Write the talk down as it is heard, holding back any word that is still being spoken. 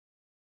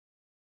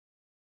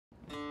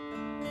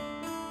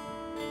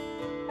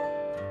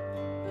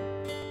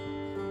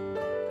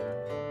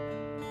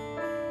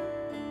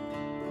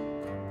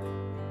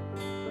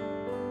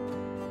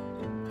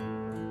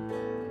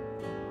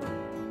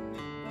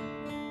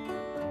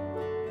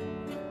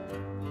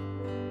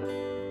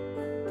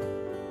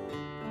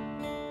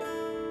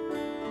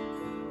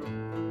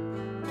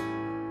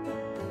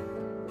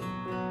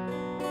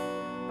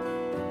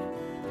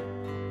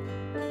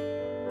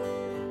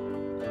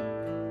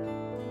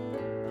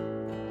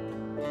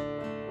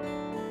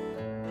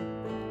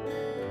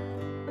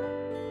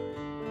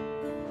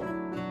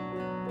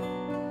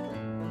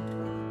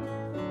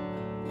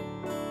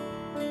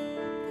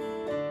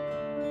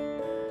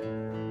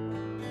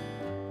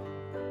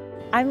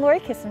I'm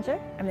Lori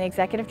Kissinger. I'm the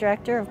Executive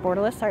Director of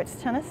Borderless Arts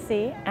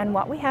Tennessee, and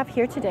what we have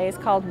here today is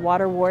called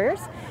Water Warriors.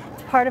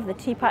 It's part of the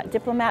Teapot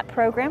Diplomat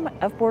program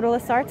of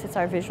Borderless Arts. It's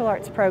our visual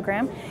arts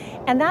program,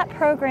 and that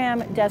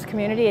program does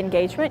community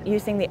engagement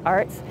using the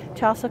arts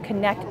to also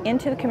connect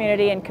into the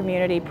community and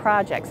community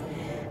projects.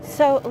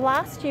 So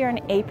last year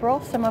in April,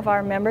 some of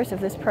our members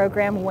of this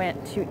program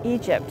went to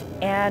Egypt,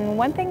 and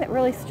one thing that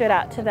really stood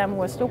out to them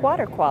was the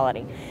water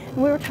quality. And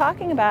we were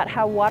talking about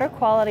how water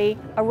quality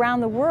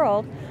around the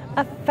world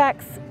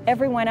affects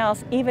everyone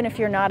else, even if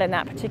you're not in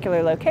that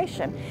particular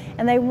location.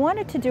 And they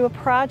wanted to do a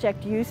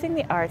project using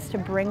the arts to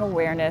bring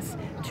awareness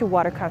to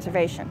water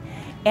conservation.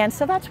 And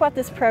so that's what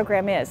this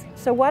program is.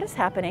 So what is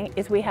happening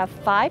is we have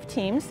 5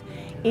 teams.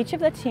 Each of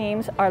the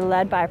teams are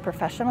led by a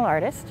professional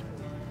artist,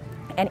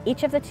 and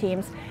each of the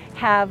teams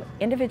have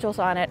individuals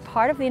on it.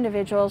 Part of the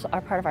individuals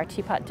are part of our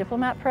Teapot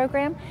Diplomat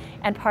program,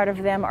 and part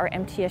of them are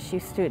MTSU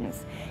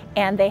students.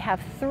 And they have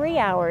 3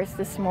 hours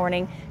this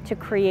morning to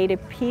create a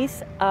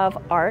piece of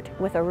art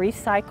with a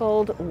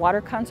recycled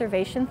water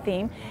conservation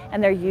theme,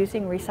 and they're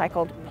using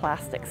recycled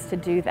plastics to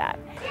do that.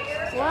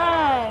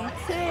 1,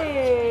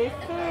 2,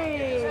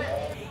 3.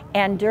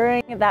 And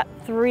during that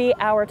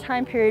 3-hour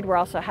time period, we're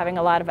also having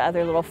a lot of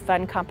other little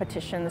fun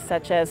competitions,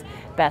 such as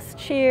Best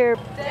Cheer.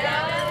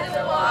 Down in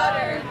the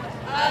water,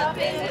 up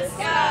in the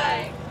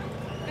sky,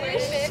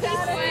 fish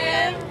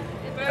swim,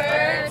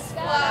 birds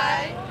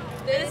fly.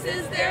 This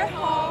is their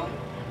home,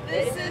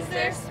 this is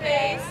their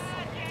space.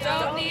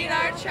 Don't need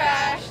our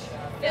trash,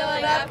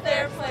 filling up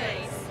their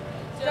place.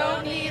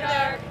 Don't need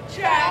our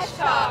trash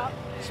talk,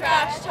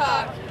 trash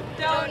talk.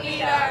 Don't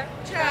need our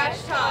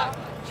trash talk,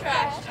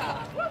 trash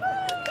talk.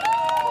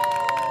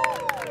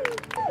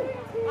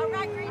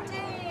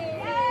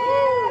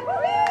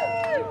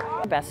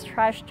 Best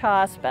trash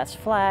toss, best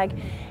flag,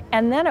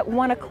 and then at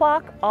 1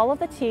 o'clock all of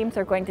the teams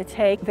are going to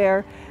take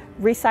their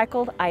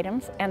recycled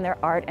items and their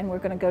art, and we're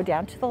going to go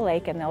down to the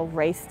lake and they'll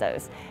race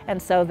those.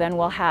 And so then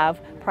we'll have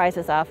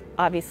prizes off,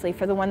 obviously,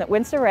 for the one that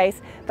wins the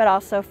race, but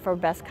also for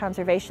best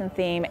conservation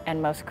theme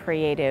and most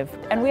creative.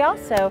 And we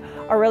also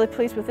are really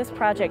pleased with this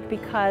project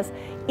because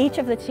each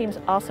of the teams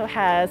also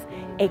has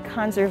a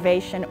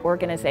conservation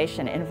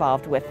organization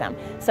involved with them.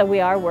 So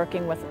we are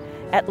working with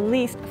at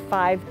least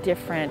 5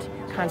 different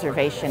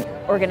conservation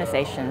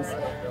organizations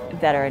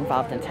that are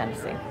involved in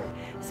Tennessee.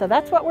 So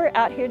that's what we're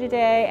out here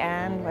today,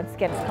 and once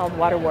again, it's called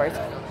Water Wars.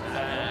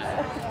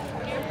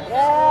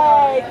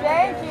 Yay,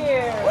 thank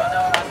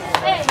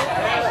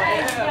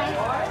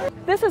you.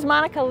 This is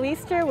Monica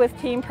Leister with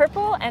Team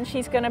Purple, and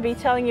she's going to be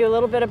telling you a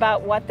little bit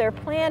about what their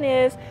plan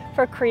is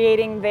for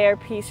creating their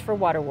piece for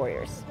Water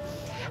Warriors.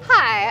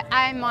 Hi,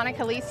 I'm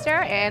Monica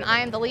Leister, and I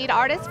am the lead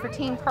artist for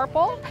Team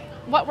Purple.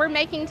 What we're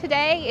making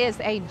today is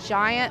a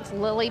giant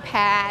lily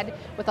pad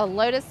with a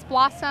lotus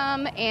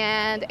blossom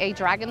and a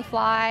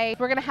dragonfly.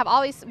 We're going to have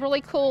all these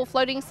really cool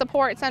floating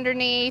supports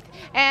underneath,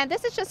 and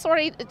this is just sort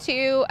of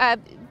to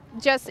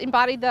just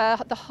embody the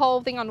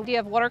whole thing on the idea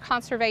of water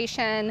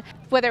conservation,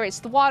 whether it's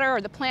the water or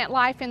the plant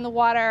life in the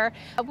water.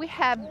 We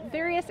have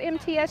various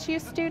MTSU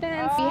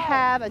students. We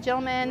have a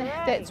gentleman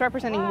that's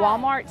representing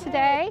Walmart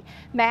today,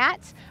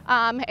 Matt,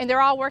 and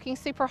they're all working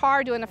super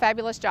hard, doing a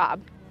fabulous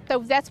job. So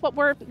that's what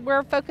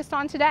we're focused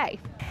on today.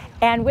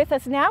 And with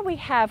us now we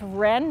have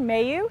Ren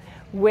Mayu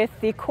with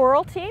the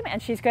Coral team, and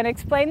she's going to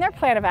explain their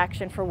plan of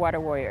action for Water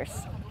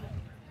Warriors.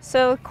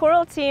 So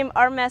Coral team,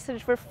 our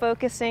message, we're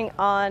focusing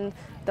on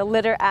the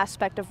litter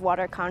aspect of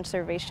water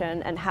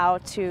conservation and how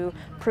to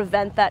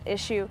prevent that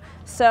issue.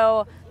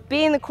 So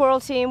being the Coral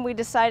team, we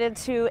decided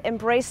to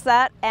embrace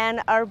that,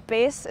 and our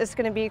base is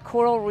going to be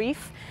coral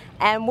reef.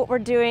 And what we're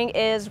doing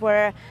is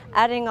we're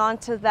adding on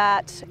to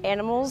that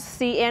animals,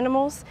 sea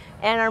animals,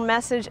 and our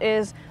message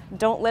is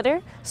don't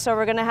litter. So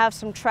we're gonna have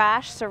some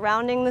trash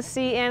surrounding the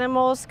sea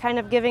animals, kind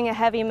of giving a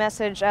heavy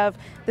message of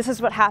this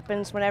is what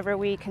happens whenever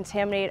we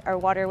contaminate our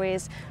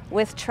waterways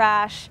with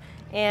trash.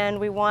 And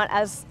we want,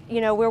 as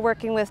you know, we're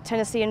working with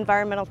Tennessee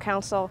Environmental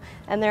Council,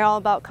 and they're all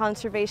about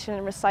conservation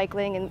and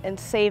recycling and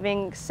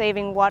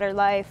saving water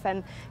life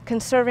and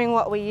conserving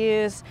what we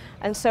use.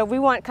 And so we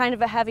want kind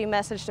of a heavy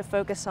message to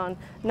focus on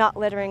not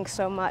littering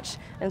so much.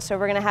 And so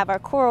we're going to have our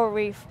coral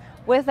reef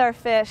with our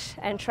fish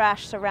and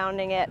trash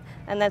surrounding it,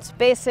 and that's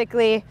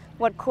basically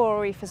what Coral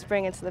Reef is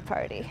bringing to the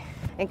party.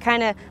 And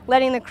kind of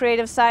letting the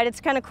creative side,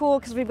 it's kind of cool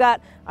because we've got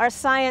our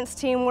science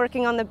team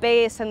working on the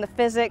base and the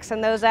physics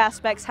and those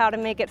aspects, how to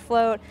make it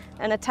float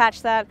and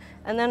attach that,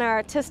 and then our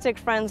artistic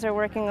friends are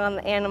working on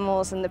the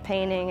animals and the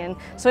painting, and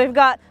so we've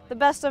got the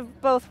best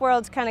of both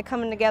worlds kind of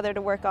coming together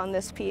to work on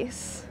this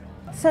piece.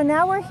 So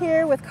now we're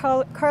here with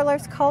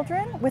Carlos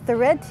Cauldron with the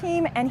Red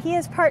Team, and he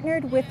has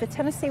partnered with the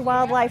Tennessee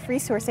Wildlife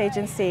Resource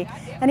Agency,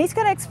 and he's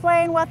going to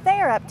explain what they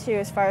are up to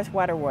as far as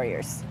Water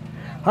Warriors.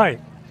 Hi,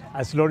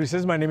 as Lori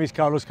says, my name is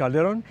Carlos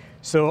Calderon.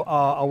 So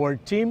our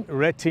team,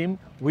 Red Team,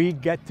 we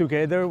get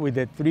together with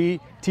the 3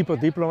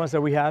 Teapot diplomats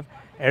that we have,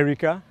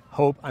 Erica,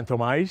 Hope, and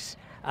Tomais,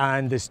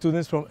 and the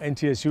students from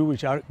NTSU,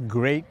 which are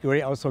great,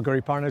 also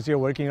great partners here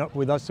working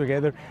with us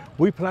together.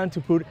 We plan to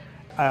put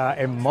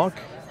a mock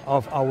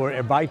of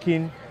our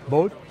Viking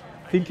boat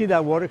thinking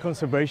that water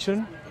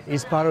conservation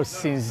is part of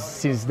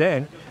since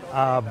then.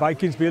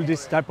 Vikings build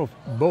this type of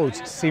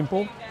boats,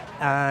 simple,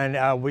 and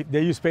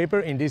they use paper.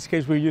 In this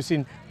case, we're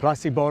using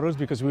plastic bottles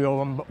because we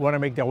want to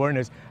make the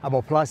awareness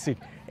about plastic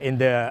in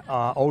the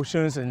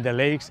oceans and the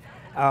lakes.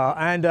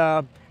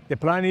 The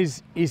plan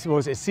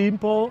was a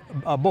simple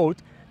boat.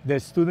 The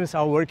students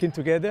are working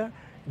together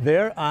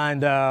there,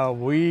 and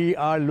we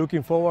are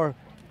looking forward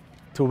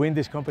to win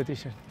this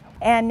competition.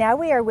 And now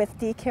we are with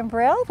Dee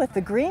Kimbrell with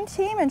the green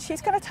team, and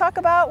she's going to talk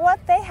about what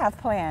they have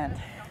planned.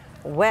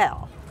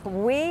 Well,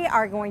 we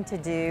are going to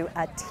do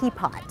a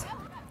teapot,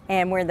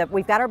 and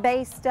we've got our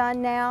base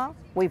done now.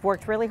 We've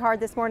worked really hard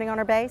this morning on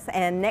our base,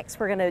 and next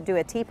we're going to do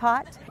a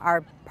teapot.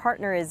 Our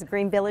partner is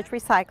Green Village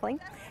Recycling,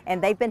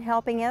 and they've been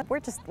helping us.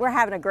 We're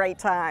having a great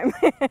time.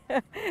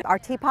 Our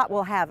teapot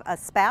will have a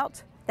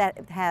spout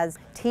that has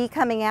tea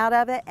coming out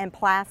of it and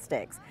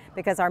plastics,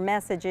 because our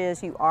message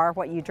is you are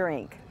what you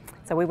drink.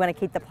 So we want to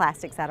keep the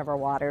plastics out of our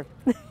water.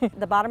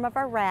 The bottom of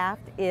our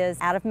raft is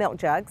out of milk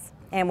jugs,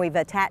 and we've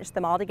attached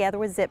them all together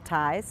with zip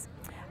ties.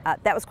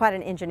 That was quite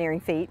an engineering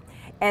feat.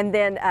 And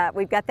then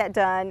we've got that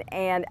done,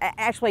 and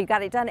actually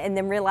got it done and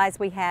then realized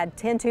we had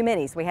 10 too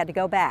many, so we had to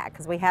go back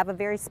because we have a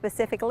very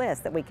specific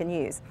list that we can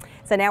use.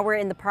 So now we're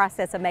in the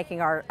process of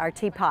making our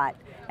teapot,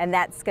 and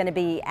that's going to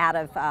be out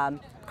of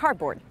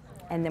cardboard,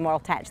 and then we'll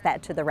attach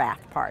that to the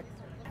raft part.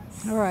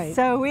 All right.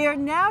 So we are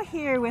now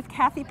here with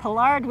Kathy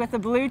Pollard with the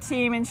blue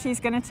team, and she's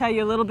going to tell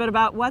you a little bit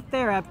about what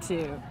they're up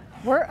to.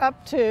 We're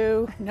up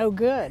to no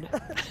good.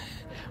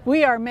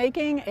 We are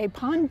making a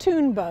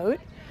pontoon boat,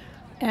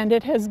 and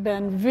it has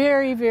been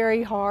very,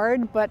 very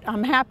hard, but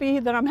I'm happy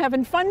that I'm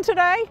having fun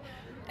today.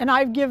 And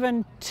I've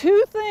given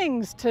 2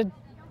 things to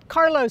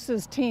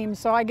Carlos's team,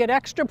 so I get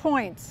extra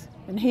points,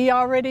 and he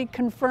already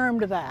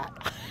confirmed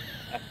that.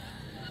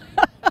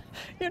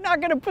 You're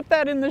not going to put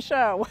that in the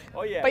show,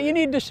 but you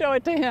need to show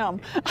it to him.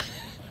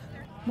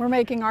 We're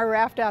making our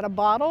raft out of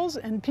bottles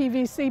and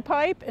PVC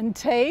pipe and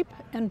tape,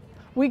 and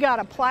we got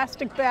a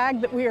plastic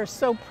bag that we are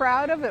so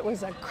proud of. It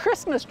was a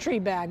Christmas tree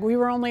bag. We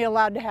were only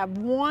allowed to have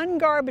 1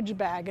 garbage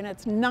bag, and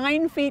it's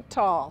 9 feet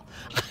tall.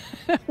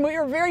 We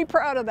are very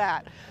proud of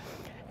that.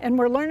 And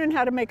we're learning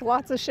how to make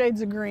lots of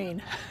shades of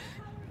green.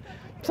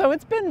 So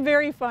it's been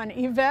very fun.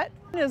 Yvette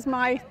is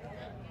my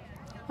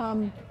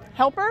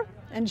helper,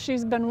 and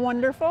she's been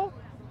wonderful.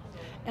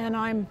 And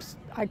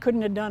I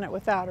couldn't have done it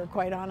without her,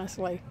 quite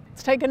honestly.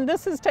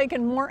 This has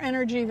taken more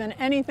energy than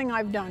anything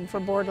I've done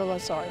for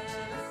Borderless Arts.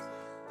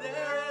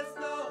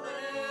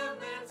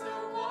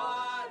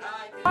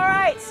 All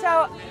right,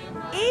 so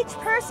each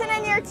person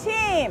in your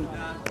team,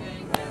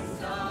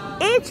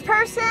 each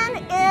person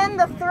in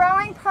the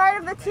throwing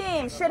part of the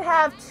team should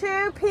have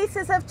 2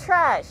 pieces of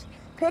trash.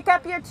 Pick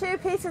up your 2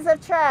 pieces of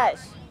trash.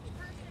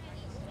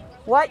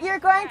 What you're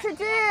going to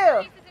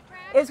do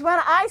is when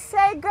I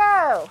say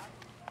go,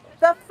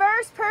 the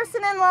first person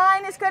in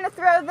line is going to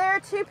throw their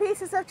 2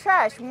 pieces of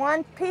trash,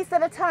 1 piece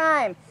at a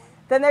time.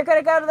 Then they're going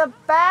to go to the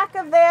back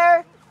of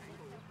their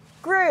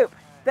group.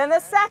 Then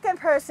the second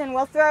person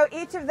will throw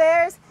each of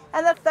theirs,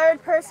 and the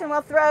third person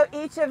will throw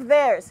each of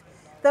theirs.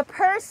 The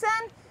person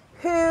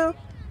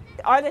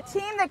or the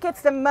team that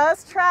gets the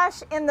most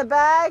trash in the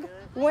bag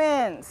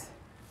wins.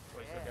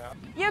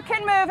 You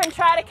can move and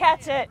try to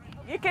catch it.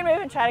 You can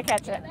move and try to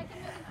catch it.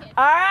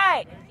 All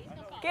right,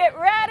 get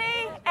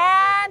ready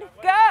and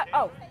go.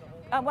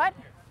 Oh, what?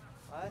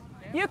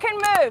 You can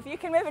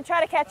move and try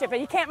to catch it, but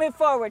you can't move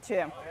forward to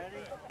him.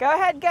 Go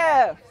ahead,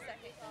 go.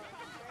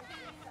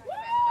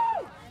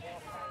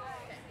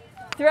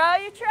 Throw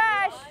your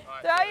trash.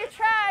 Throw your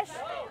trash.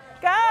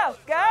 Go,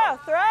 go,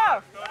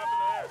 throw.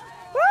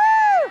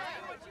 Woo!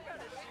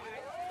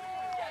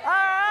 All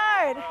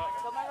right.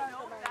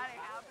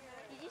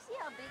 Did you see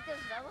how big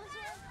those bubbles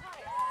are?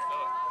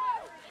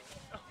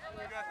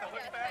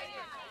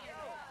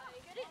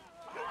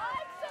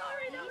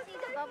 Did you see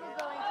the bubble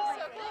going to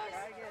my face?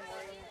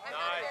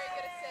 Nice.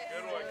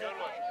 Good one, good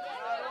one.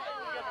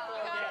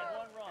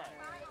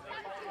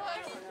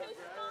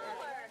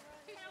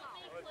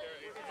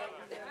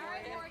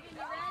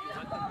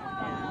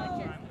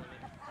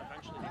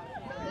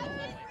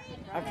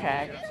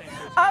 Okay.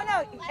 Oh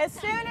no, as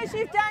soon as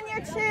you've done your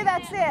 2,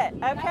 that's it,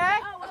 okay?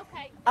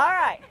 All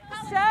right,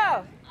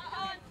 so.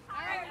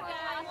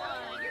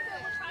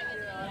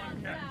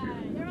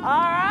 All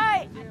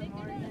right,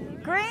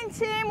 green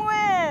team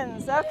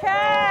wins,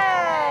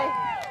 okay.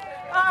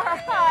 All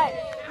right,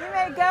 you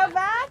may go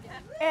back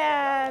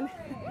and.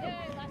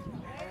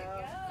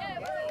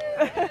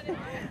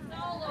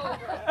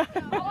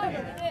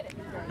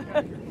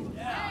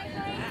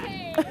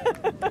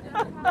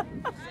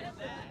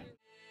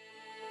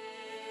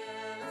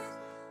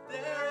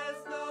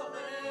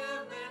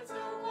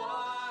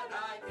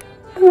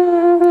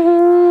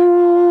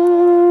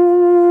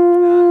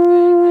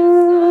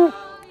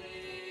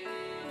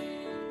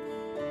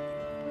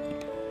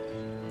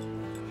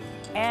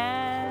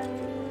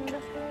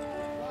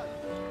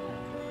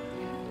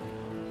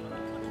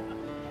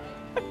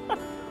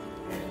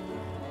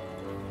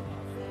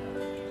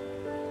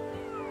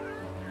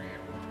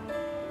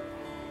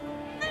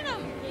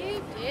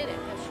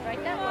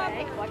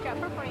 Jake, watch out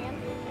for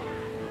friends.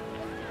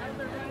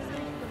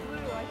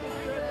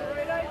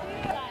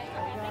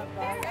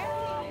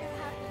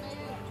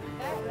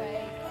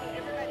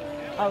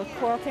 Oh,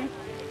 Coral team?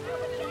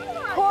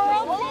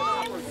 Coral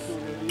team!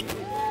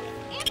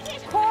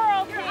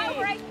 Coral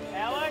team!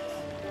 Alex?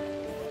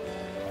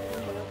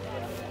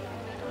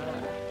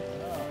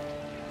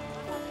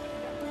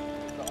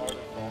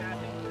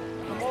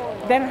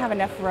 They don't have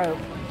enough rope.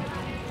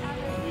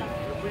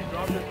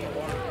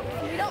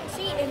 You don't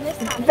cheat in this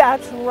house.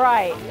 That's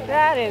right.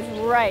 That is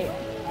right.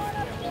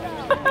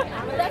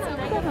 That's a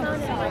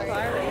microphone in my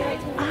car.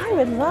 I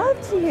would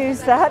love to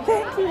use that.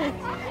 Thank you.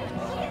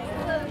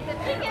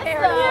 Be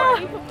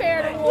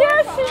prepared to walk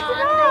Yes, she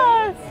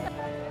on. does.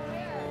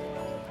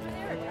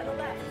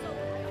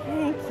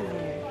 Thank you.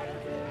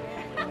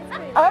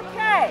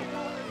 Okay.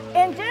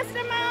 In just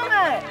a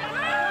moment.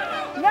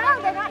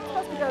 No, they're not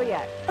supposed to go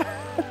yet.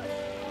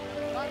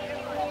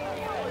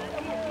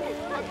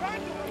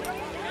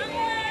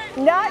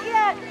 Not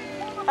yet.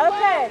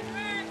 Okay.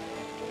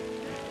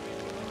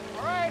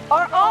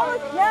 Are all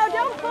of, no,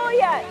 don't pull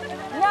yet.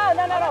 No.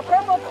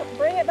 Purple,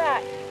 bring it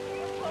back.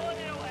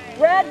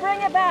 Red,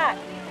 bring it back.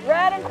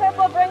 Red and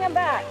purple, bring them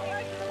back.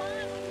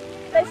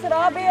 They should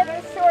all be at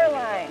the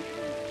shoreline.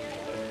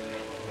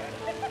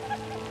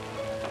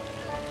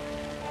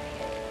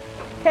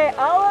 Okay,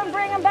 all of them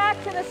bring them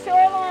back to the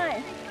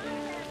shoreline.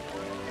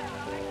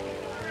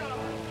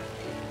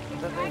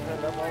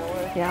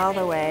 Yeah, all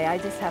the way. I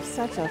just have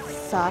such a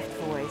soft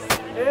voice.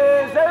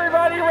 Is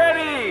everybody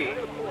ready?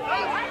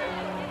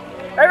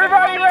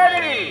 Everybody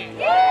ready?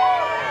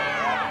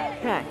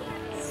 Okay,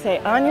 say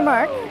on your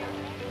mark.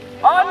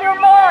 On your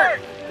mark.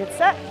 Get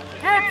set.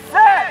 Get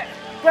set.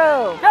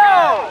 Go.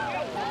 Go.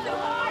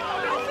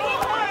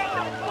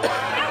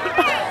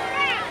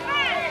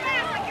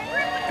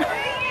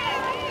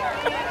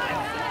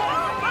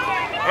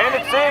 And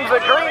it seems the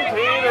green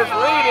team is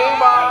leading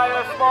by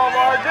a small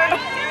margin.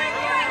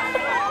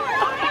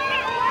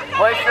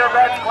 Place your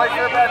bets,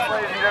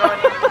 ladies and gentlemen.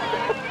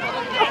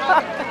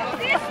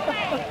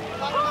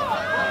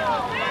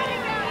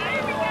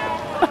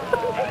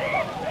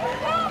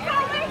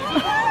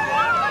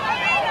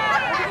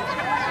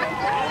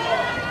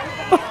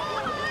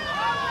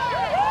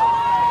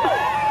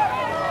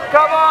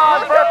 Come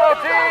on, purple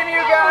team,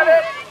 you got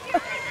it.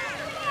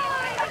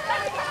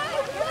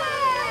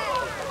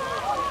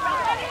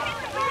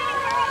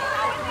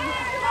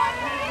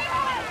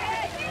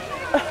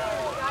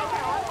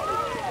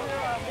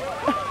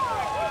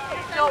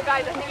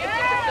 Guys, I think it's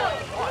just a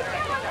filling water.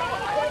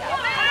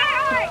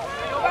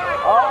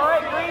 All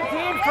right, green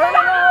team,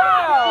 turning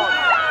around.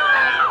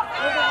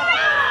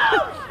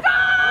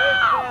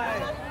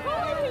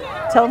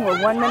 Tell them we're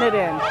 1 minute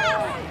in.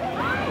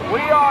 We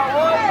are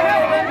 1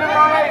 minute into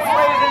the race,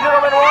 ladies and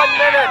gentlemen, 1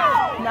 minute.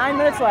 9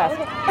 minutes left.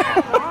 There's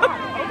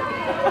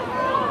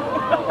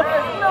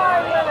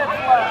 9 minutes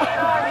left,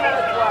 9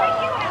 minutes left.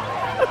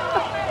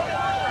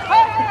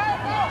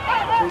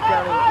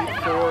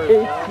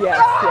 Yes.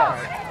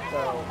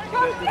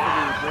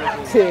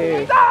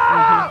 Two.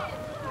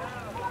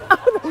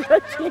 Oh, the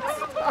red team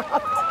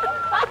stopped.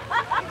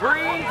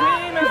 Green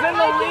team is in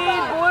the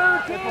lead, blue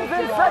team's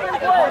in second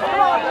place. Come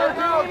on, blue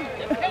team.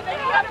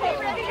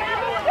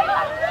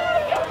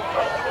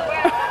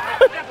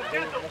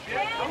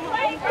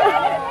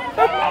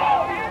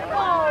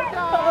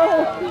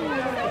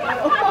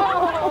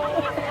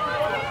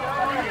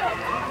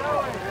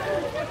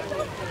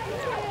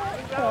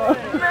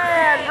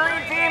 Man,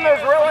 green team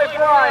is really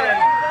flying.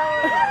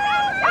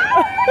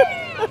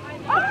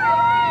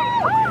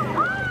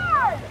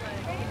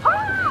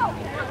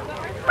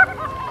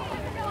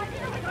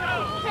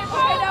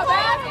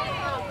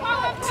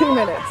 Two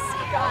minutes.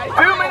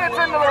 2 minutes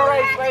into the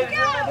race, ladies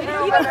and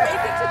gentlemen.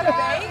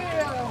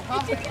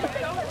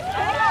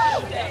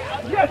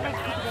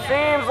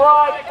 Seems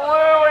like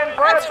blue and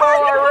purple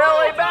are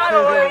really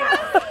battling.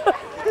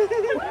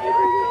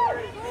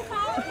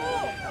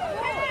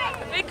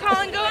 Hey,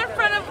 Colin, go in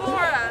front of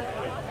Laura.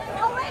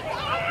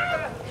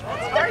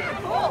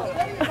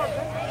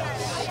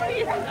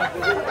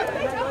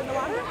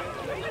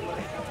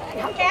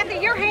 Kathy,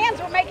 your hands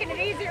were making it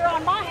easier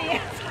on my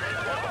hands.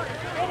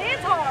 It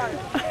is hard.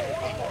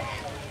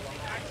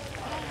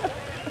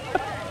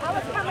 I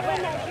was coming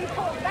in there, you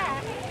pulled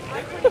back.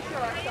 I'm pretty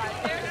sure I got it.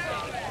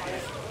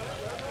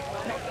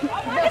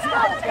 This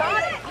girl's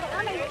got it. I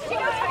mean, she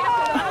goes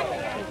faster than I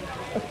can.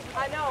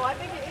 I know, I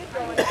think it is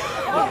going.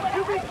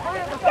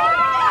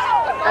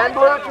 And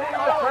blue team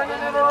is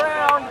turning it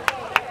around.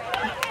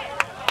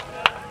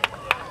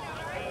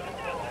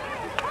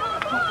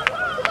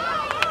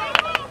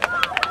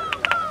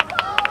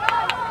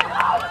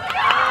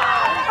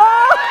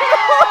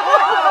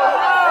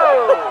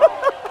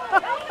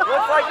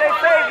 Looks like they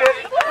saved it.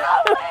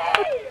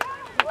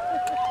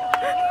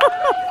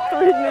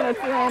 3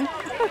 minutes in.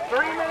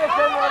 3 minutes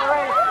into the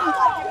race.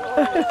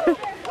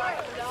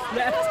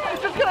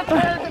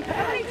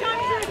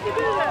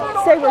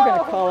 Say we're going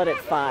to call it at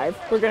 5.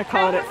 We're going to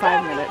call it at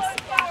 5 minutes.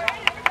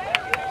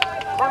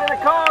 We're going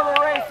to call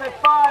the race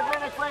at 5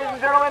 minutes, ladies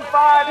ladies and gentlemen,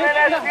 5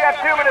 minutes. You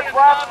have 2 minutes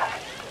left.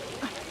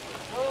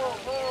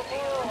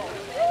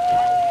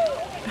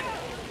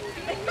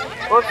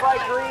 Looks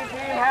like green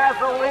team has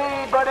the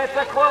lead, but it's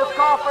a close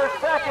call for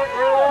second.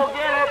 Who will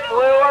get it,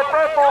 blue or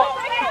purple?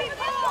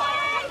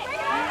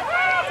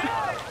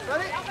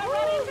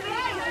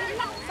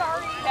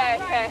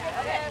 Okay.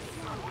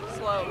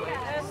 Slowly.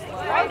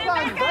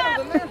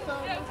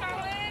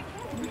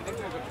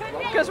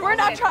 Because we're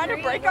not trying to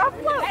break our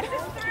float.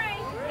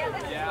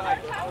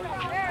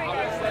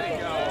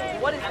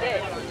 What is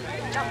this?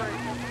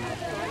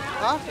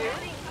 Huh?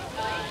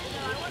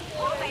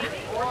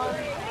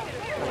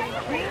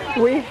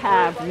 We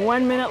have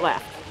 1 minute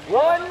left.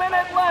 1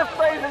 minute left,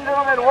 ladies and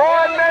gentlemen.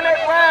 1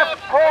 minute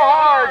left. Pull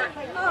hard.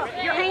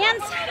 Your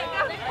hands?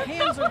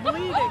 Hands are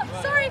bleeding.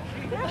 Sorry.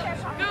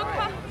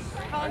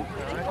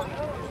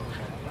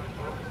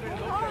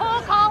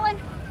 Pull, Colin.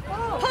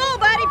 Pull,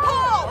 buddy,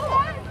 pull.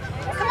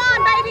 Come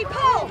on, baby,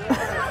 pull.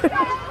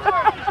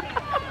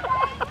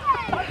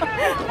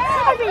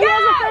 I think he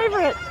has a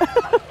favorite.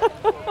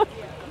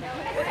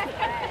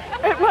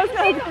 It must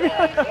have been.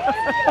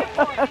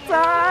 It's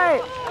all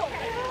right.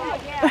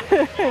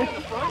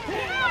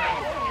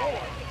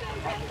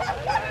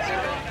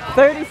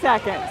 30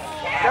 seconds.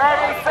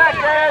 30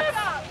 seconds.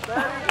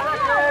 30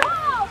 seconds.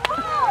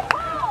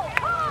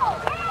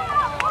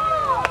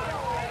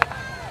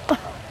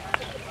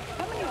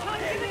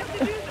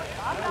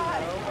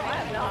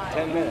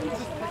 10 minutes.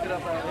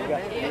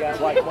 You got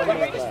like 1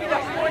 minute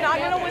left. We're not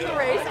going to win the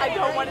race. I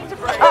don't want it to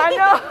break. I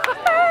know.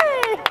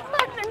 Hey,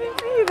 I didn't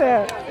see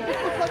that. It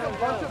looks like a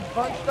bunch of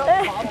bunched up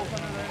bottles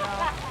under there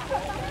now.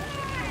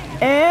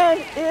 And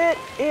it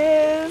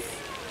is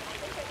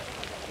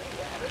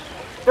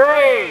 3,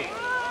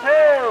 2,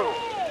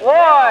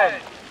 1,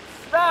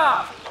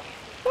 stop.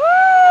 woo!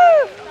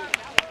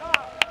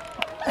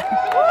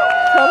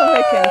 Tell them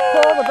they can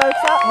pull the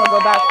boats out and we'll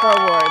go back for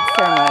awards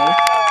ceremony.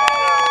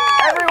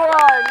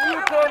 Everyone, you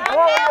can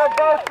pull your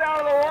boats out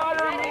of the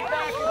water and meet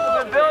back in the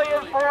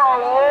pavilion for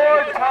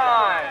award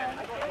time.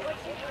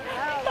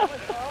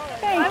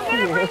 Thank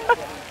you.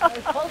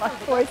 My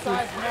voice is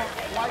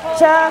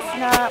just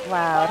not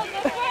loud.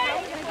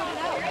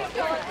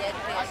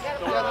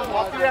 Let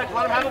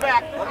them have it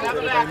back. Let them have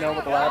it back. Do they know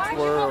what the laps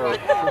were, or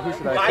who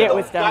should I It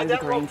was done with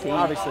the green team.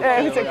 Obviously.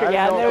 Yeah, it was,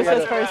 it was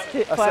his first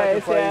place. Or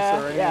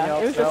anything Yeah,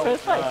 else? it was his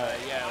first place.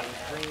 Yeah, it was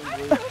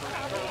green, blue.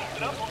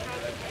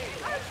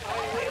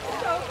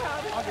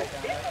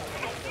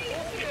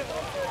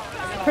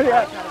 Pretty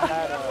up.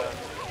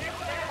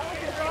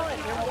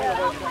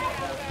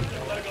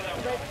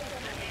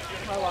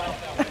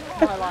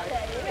 My life.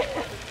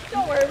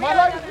 Don't worry. My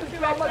life is just so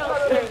much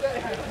better than that.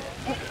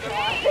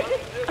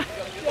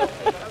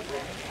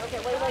 Okay,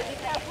 wait, get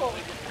that pull.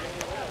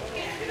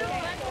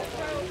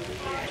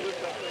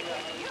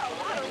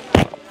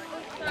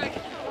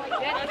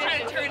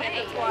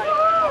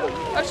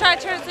 I was trying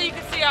to turn it so you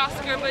could see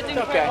Oscar, but it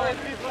didn't quite work.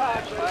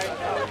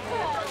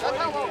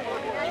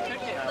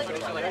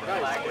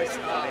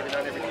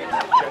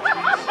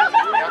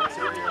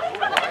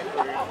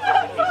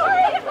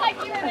 Like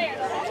you were there.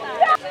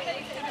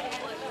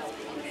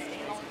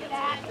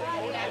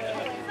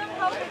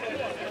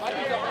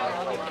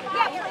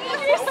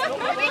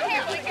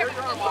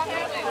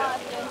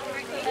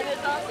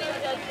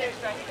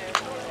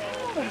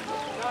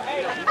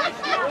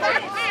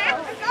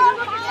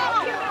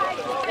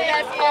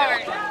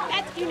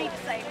 That's you need to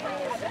say.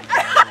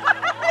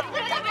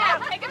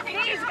 Take a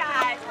picture,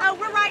 guys. Oh,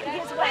 we're right in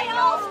his way.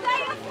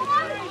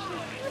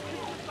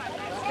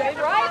 Stay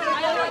right.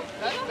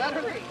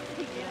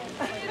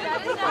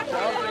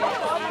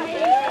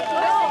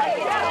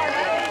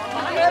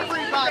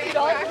 Everybody.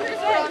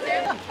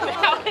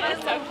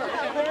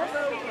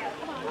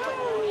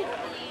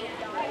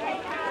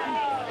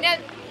 Now,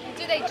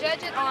 do they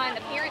judge it on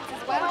appearance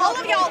as well? All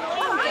of y'all.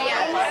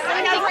 Yeah.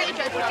 I know where you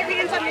judge Put your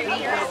hands on your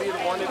ears. Be the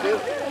one to do.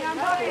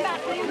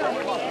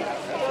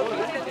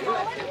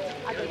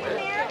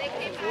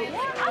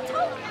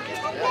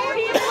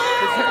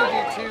 It's going to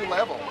be too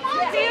level.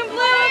 Team blue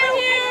over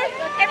here.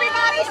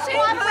 Everybody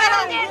swap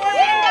around. Your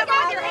hands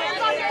on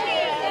your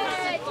ears.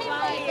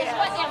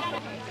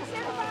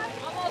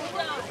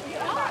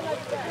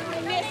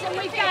 And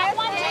we've got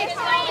 1, 2, 3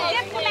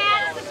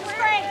 diplomats. This is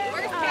great.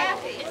 Where's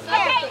Kathy?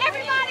 Okay,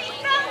 everybody,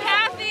 come.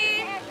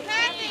 Kathy.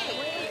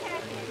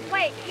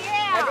 Wait,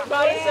 yeah.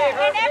 Everybody say her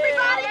And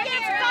everybody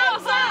gets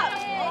thumbs up.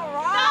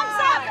 Thumbs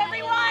up,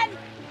 everyone.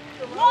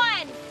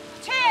 1,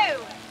 2,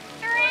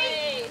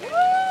 3. 3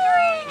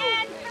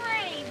 and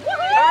 3.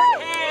 Woohoo!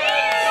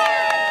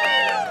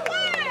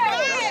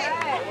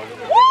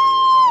 Woo!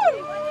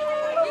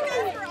 You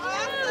guys are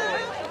awesome.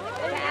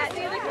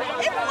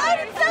 It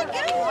floated so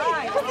good.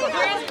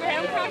 Where's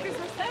graham crackers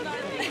or something?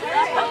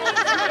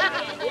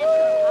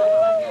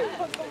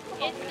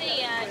 It's the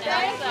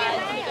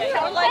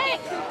don't let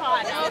it too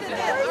hot.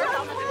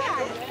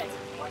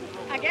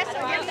 I guess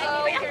that's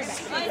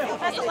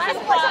the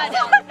last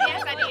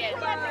Yes, I did.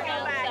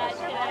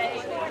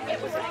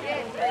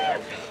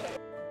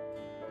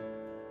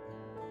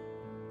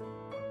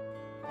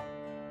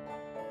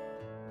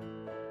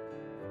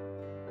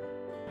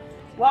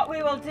 what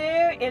we will do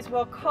is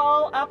we'll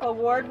call up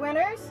award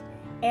winners,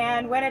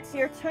 and when it's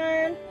your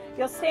turn,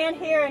 you'll stand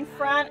here in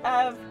front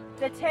of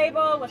the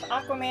table with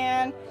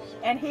Aquaman,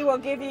 and he will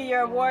give you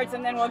your awards,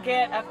 and then we'll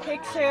get a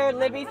picture.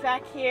 Libby's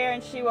back here,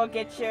 and she will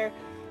get your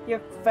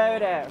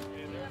photo.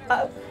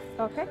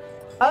 Okay.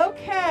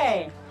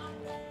 Okay.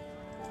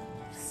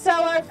 So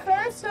our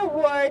first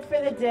award for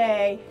the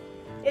day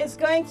is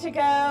going to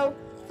go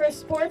for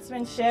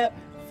sportsmanship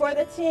for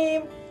the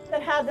team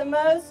that had the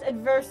most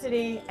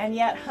adversity and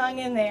yet hung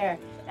in there.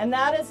 And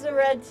that is the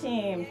red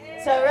team.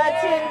 So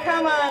red team,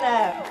 come on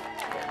up.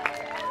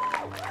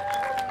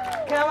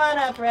 Come on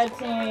up, red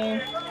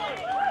team.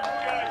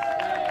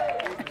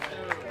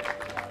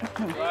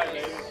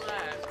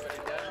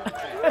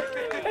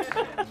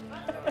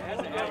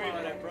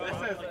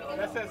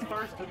 That says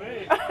first to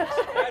me. Does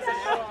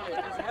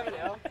it have an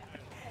L?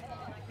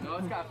 No,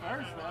 it's got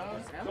first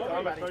though.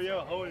 I'm about to throw you a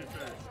hole in your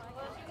face.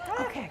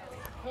 Okay.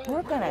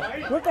 We're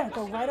gonna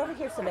go right over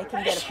here so they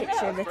can get a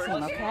picture of the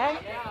team, okay?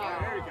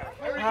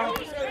 Right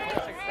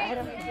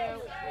over here.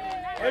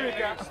 There you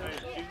go.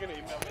 She's gonna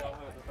email me all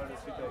the photos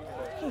she takes.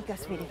 Here you go,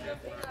 sweetie.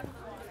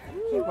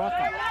 You're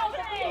welcome.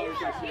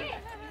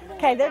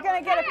 Okay, they're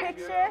gonna get a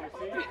picture.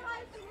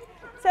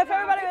 So if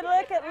everybody would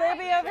look at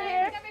Libby over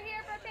here. Over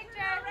here for a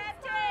picture. Red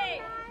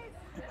team.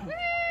 Woo!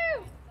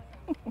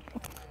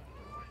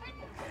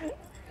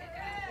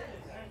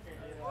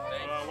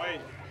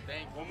 Wait.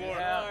 One more.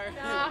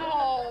 No.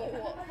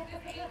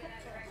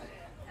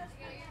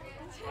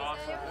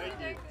 Awesome. Thank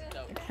you.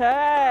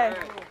 Okay.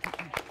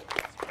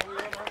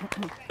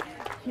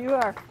 You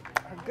are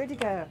good to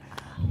go.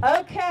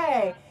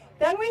 Okay.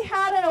 Then we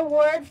had an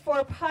award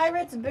for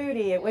Pirates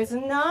Booty. It was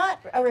not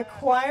a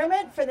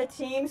requirement for the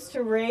teams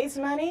to raise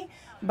money,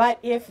 but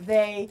if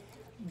they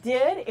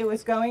did, it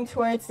was going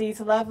towards these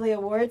lovely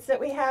awards that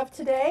we have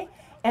today.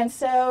 And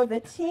so the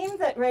team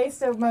that raised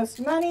the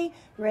most money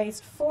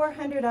raised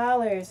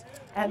 $400,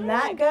 and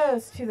that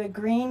goes to the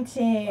green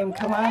team.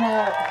 Come on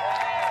up.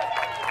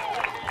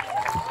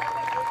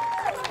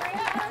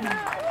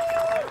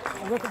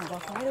 We're going to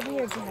walk right over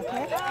here again,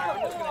 okay?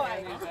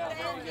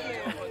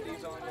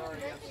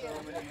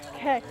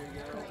 Okay.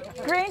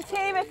 Green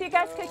team, if you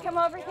guys could come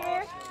over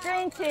here.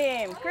 Green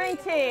team, green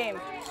team.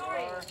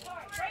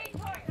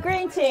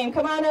 Green team,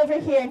 come on over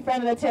here in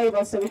front of the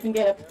table so we can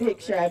get a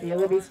picture of you.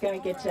 Libby's going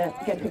to get a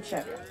picture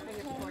of you.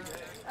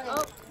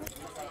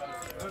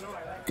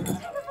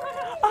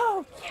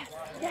 Oh, yes,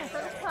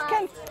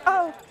 yes.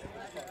 Oh.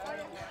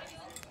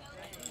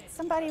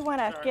 Somebody want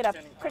to get a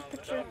quick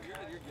picture?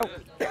 Oh,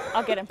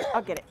 I'll get him.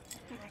 I'll get it.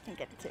 I can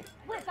get it too.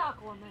 Where's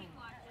Aquaman?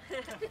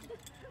 That's okay.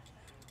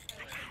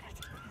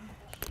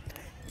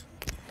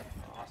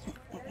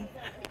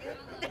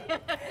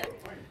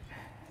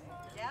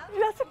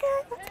 That's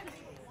okay.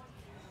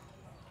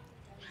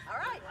 All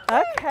right.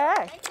 Okay.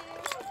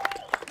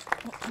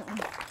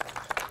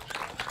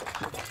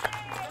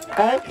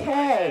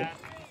 Okay.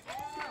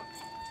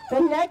 The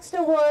next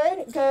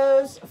award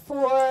goes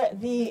for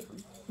the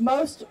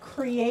most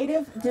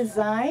creative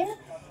design,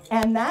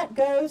 and that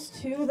goes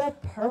to the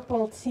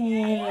purple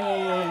team.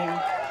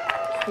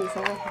 Please,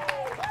 over here.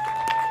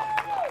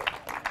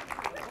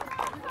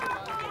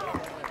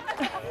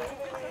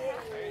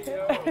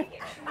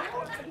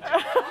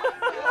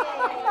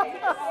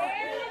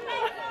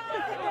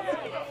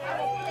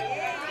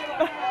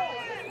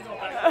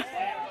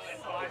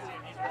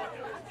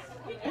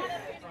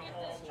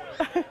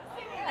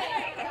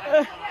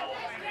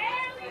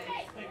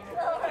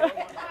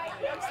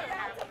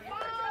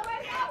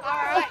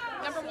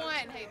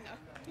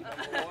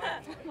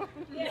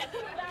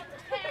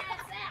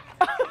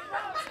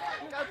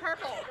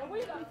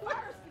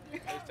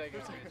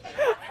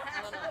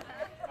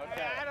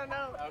 I don't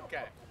know.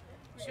 Okay.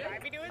 Should I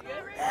be doing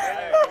this?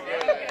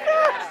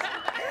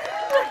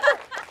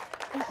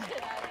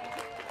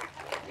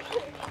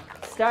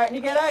 Starting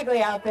to get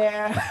ugly out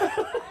there.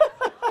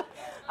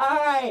 All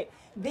right.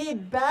 The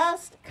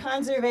best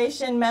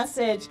conservation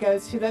message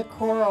goes to the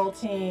coral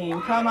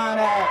team. Come on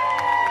up.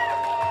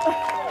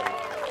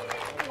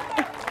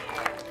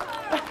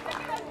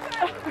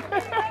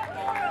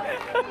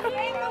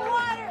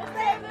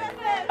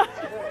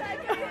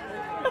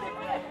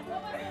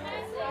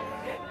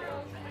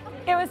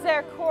 It was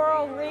their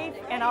coral reef,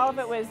 and all of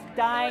it was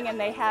dying, and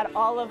they had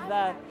all of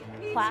the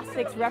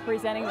plastics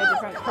representing the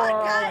different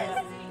coral.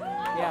 And,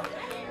 yeah.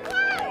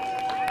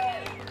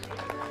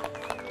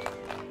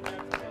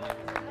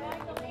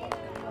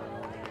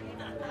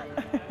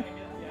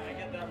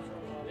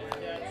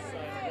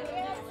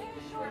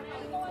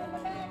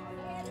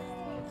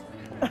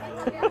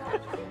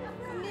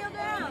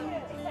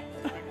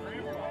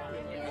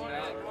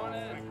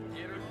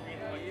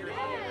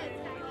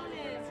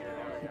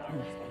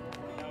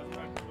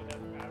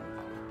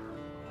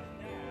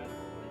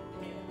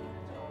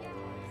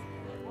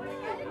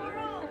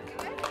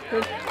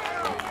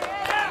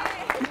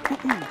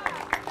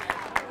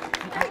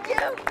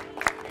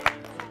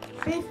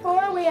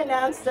 Before we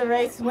announce the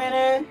race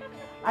winner,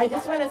 I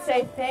just want to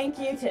say thank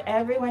you to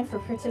everyone for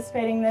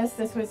participating in this.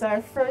 This was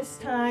our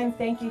first time.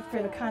 Thank you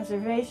for the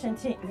conservation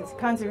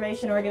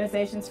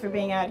organizations for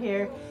being out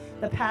here,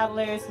 the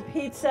paddlers, the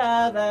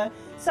pizza, the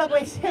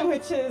Subway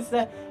sandwiches,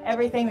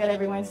 everything that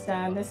everyone's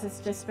done. This has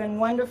just been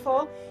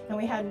wonderful, and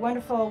we had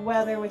wonderful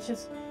weather, which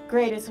is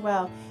great as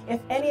well. If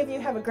any of you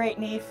have a great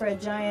need for a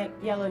giant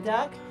yellow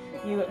duck,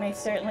 you may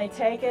certainly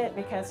take it,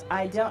 because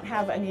I don't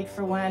have a need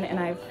for one,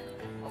 and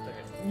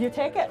you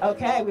take it?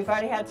 Okay, we've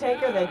already had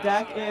taker. The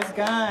duck is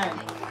gone.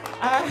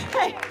 All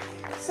right,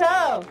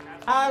 so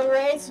our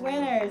race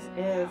winners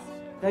is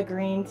the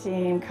green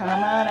team. Come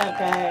on up,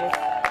 guys.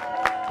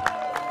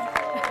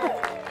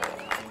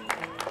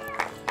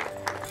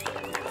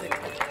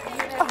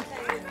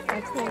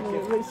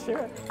 Absolutely,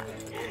 sure.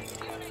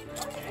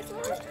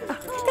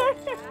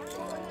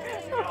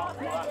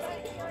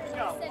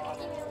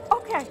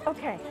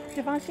 Okay.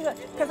 Devonshie,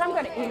 because I'm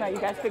going to email you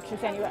guys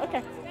pictures anyway.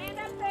 Okay. Stand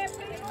up there,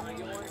 people.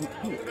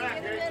 In the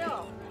back, Gage.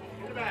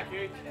 In the back,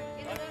 Gage.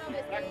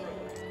 Back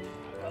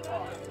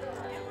row.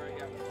 Here we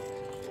go.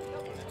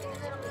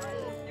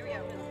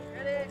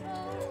 Ready?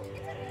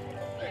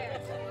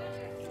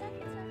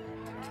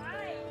 All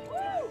right.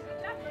 Woo!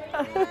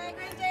 Green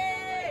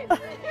team!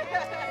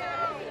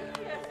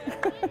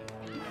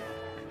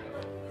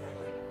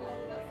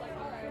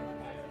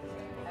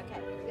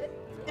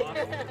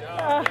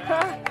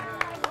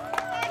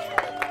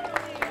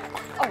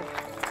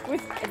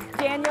 With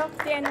Daniel,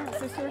 is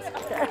this yours?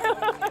 Okay.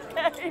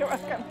 Okay, you're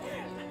welcome.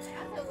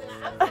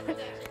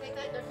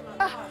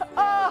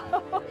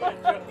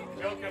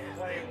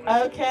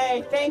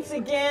 Okay, thanks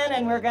again,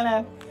 and we're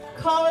gonna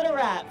call it a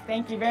wrap.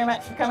 Thank you very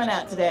much for coming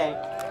out today.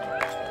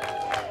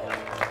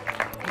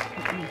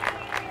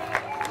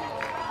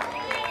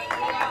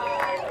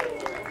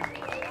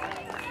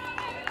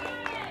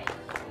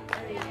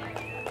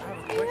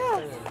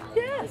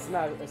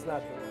 It's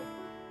not